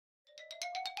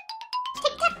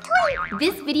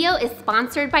This video is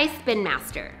sponsored by Spin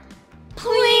Master.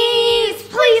 Please,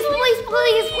 please, please,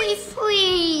 please, please,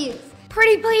 please.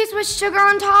 Pretty please with sugar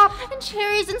on top. And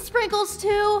cherries and sprinkles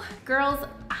too. Girls,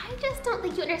 I just don't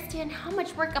think you understand how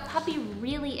much work a puppy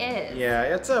really is. Yeah,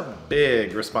 it's a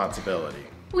big responsibility.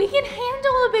 We can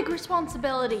handle a big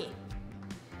responsibility.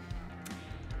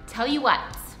 Tell you what.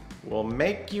 We'll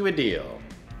make you a deal.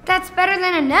 That's better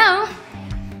than a no.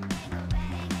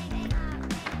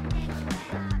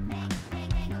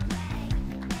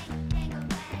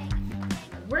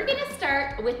 We're gonna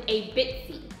start with a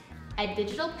Bitzee, a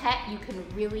digital pet you can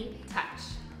really touch.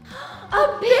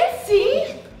 A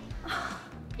Bitzee?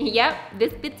 Yep,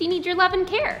 this Bitzee needs your love and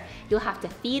care. You'll have to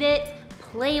feed it,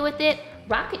 play with it,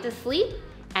 rock it to sleep,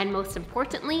 and most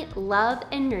importantly, love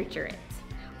and nurture it.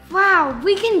 Wow,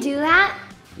 we can do that.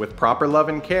 With proper love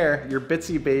and care, your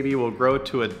Bitzee baby will grow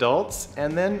to adults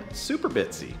and then super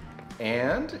Bitzee.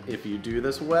 And if you do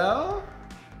this well,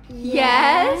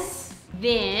 Yes.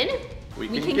 Then we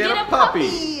can get a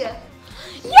puppy.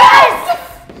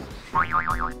 Yes!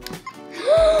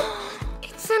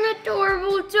 It's an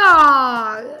adorable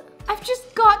dog. I've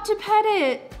just got to pet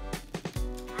it.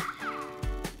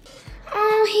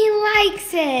 Oh, he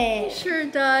likes it. Sure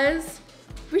does.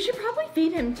 We should probably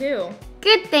feed him too.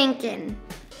 Good thinking.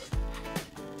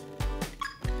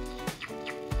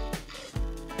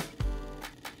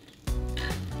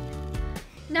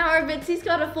 Now our Bitzee's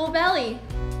got a full belly.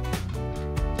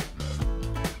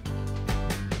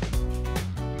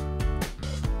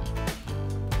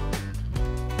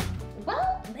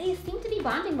 Well, they seem to be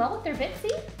bonding well with their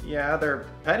Bitzee. Yeah, they're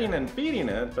petting and feeding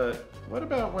it, but what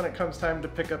about when it comes time to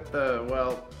pick up the,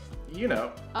 well, you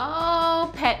know.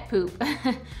 Oh, pet poop.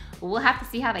 We'll have to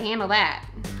see how they handle that.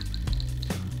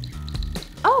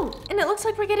 Oh, and it looks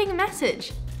like we're getting a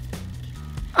message.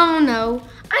 Oh no,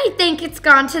 I think it's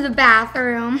gone to the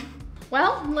bathroom.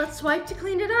 Well, let's swipe to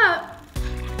clean it up.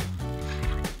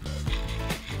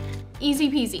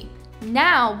 Easy peasy.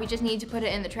 Now we just need to put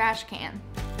it in the trash can.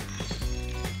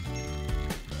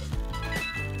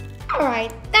 All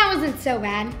right, that wasn't so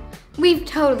bad. We've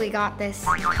totally got this.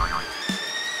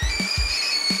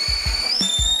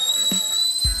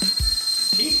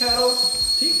 Tea kettle!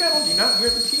 Tea kettle! Do you not hear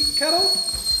the tea kettle?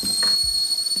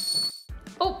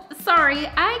 Oh, sorry.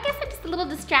 I guess I'm just a little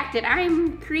distracted.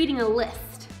 I'm creating a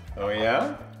list. Oh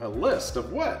yeah? A list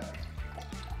of what?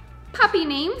 Puppy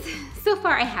names. So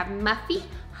far I have Muffy,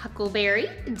 Huckleberry,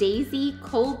 Daisy,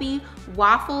 Colby,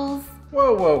 Waffles.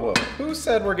 Whoa, whoa, whoa. Who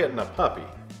said we're getting a puppy?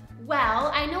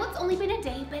 Well, I know it's only been a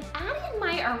day, but Addy and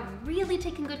Maya are really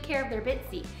taking good care of their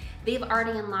Bitzee. They've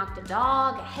already unlocked a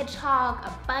dog, a hedgehog,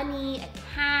 a bunny, a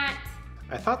cat.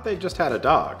 I thought they just had a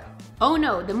dog. Oh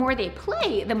no, the more they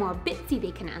play, the more Bitzee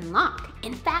they can unlock.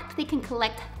 In fact, they can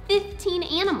collect 15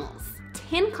 animals.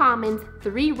 10 commons,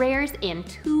 3 rares, and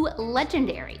 2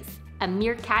 legendaries. A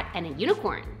meerkat and a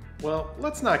unicorn. Well,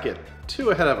 let's not get too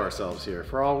ahead of ourselves here.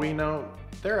 For all we know,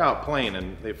 they're out playing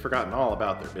and they've forgotten all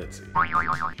about their Bitzee.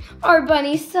 Our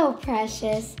bunny's so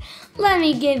precious. Let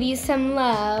me give you some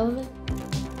love.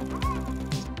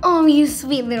 Oh, you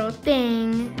sweet little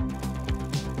thing.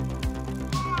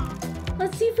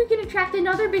 Let's see if we can attract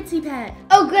another Bitzee pet.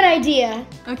 Oh, good idea.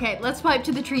 Okay, let's swipe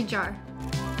to the treat jar.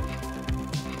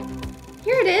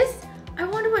 Here it is. I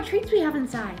wonder what treats we have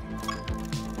inside.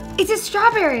 It's a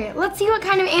strawberry. Let's see what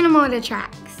kind of animal it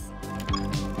attracts.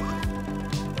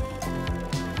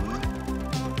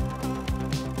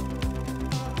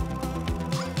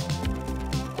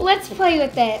 Let's play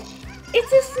with it.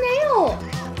 It's a snail.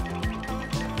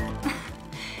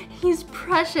 He's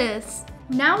precious.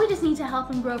 Now we just need to help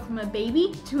him grow from a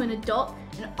baby to an adult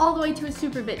and all the way to a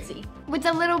super Bitzee. With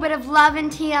a little bit of love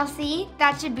and TLC,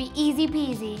 that should be easy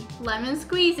peasy. Lemon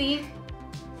squeezy.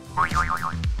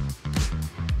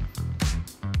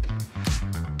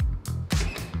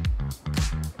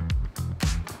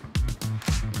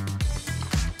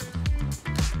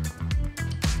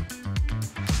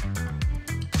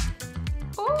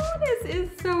 Oh, this is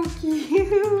so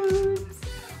cute.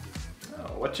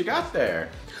 Oh, what you got there?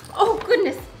 Oh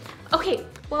goodness. Okay,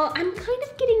 well, I'm kind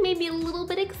of getting maybe a little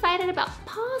bit excited about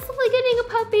possibly getting a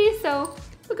puppy, so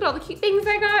look at all the cute things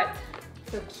I got.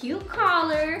 So cute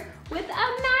collar with a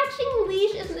matching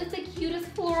leash. Isn't this the cutest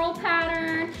floral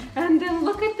pattern? And then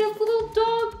look at this little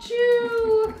dog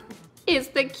chew. It's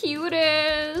the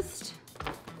cutest.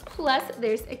 Plus,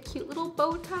 there's a cute little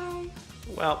bow tie.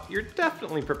 Well, you're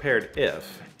definitely prepared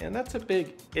if, and that's a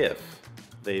big if,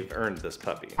 they've earned this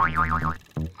puppy.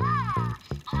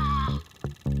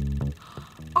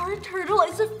 Our turtle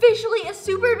is officially a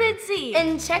super Bitzee.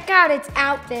 And check out its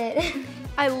outfit.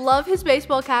 I love his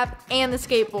baseball cap and the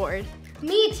skateboard.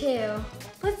 Me too.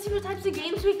 Let's see what types of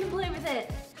games we can play with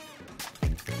it.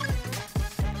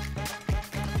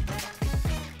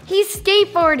 He's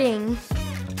skateboarding.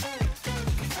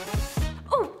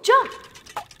 Oh, jump!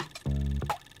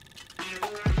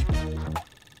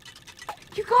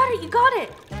 You got it, you got it!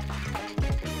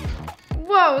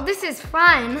 Whoa, this is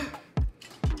fun.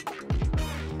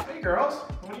 Hey girls,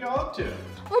 what are y'all up to?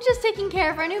 We're just taking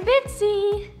care of our new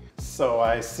Bitzee. So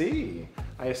I see.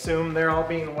 I assume they're all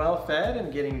being well fed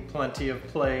and getting plenty of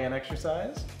play and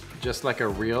exercise? Just like a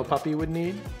real puppy would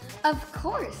need? Of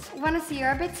course. Want to see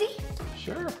our Bitzee?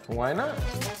 Sure, why not?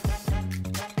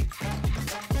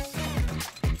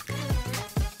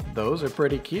 Those are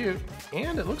pretty cute,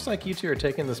 and it looks like you two are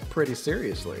taking this pretty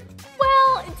seriously.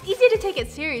 Well, it's easy to take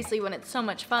it seriously when it's so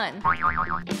much fun.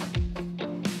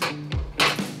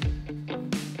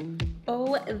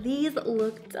 Oh, these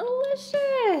look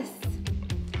delicious.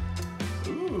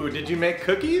 Ooh, did you make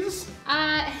cookies?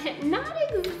 Not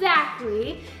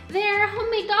exactly. They're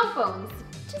homemade dog bones,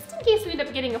 just in case we end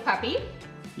up getting a puppy.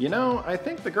 You know, I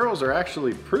think the girls are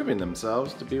actually proving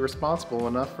themselves to be responsible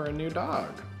enough for a new dog.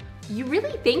 You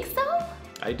really think so?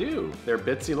 I do. Their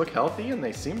Bitzee look healthy and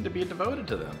they seem to be devoted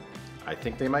to them. I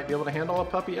think they might be able to handle a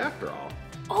puppy after all.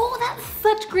 Oh, that's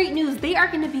such great news. They are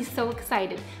gonna be so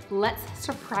excited. Let's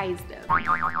surprise them.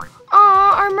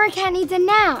 Aw, our mercat needs a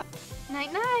nap.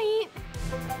 Night night.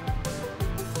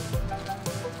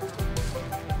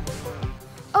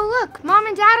 Oh look, Mom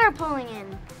and Dad are pulling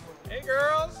in. Hey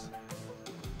girls!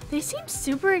 They seem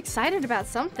super excited about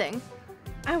something.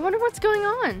 I wonder what's going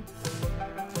on.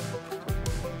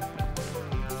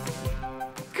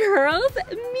 Girls,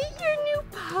 meet your new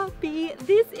puppy.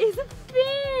 This is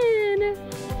Finn.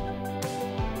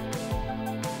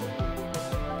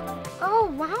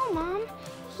 Oh wow, Mom.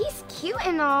 He's cute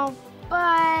and all,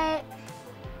 but...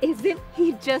 Isn't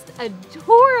he just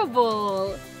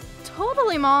adorable?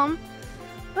 Totally, Mom.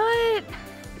 But...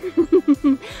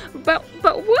 But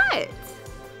what?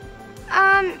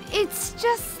 It's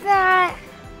just that...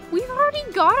 we've already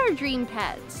got our dream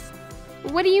pets.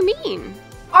 What do you mean?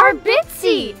 Our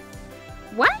Bitzee!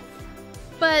 What?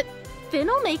 But Finn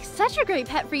will make such a great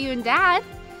pet for you and Dad.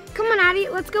 Come on, Addy,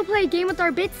 let's go play a game with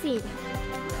our Bitzee.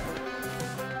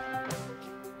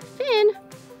 Finn,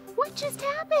 what just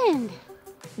happened?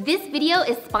 This video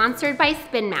is sponsored by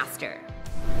Spin Master.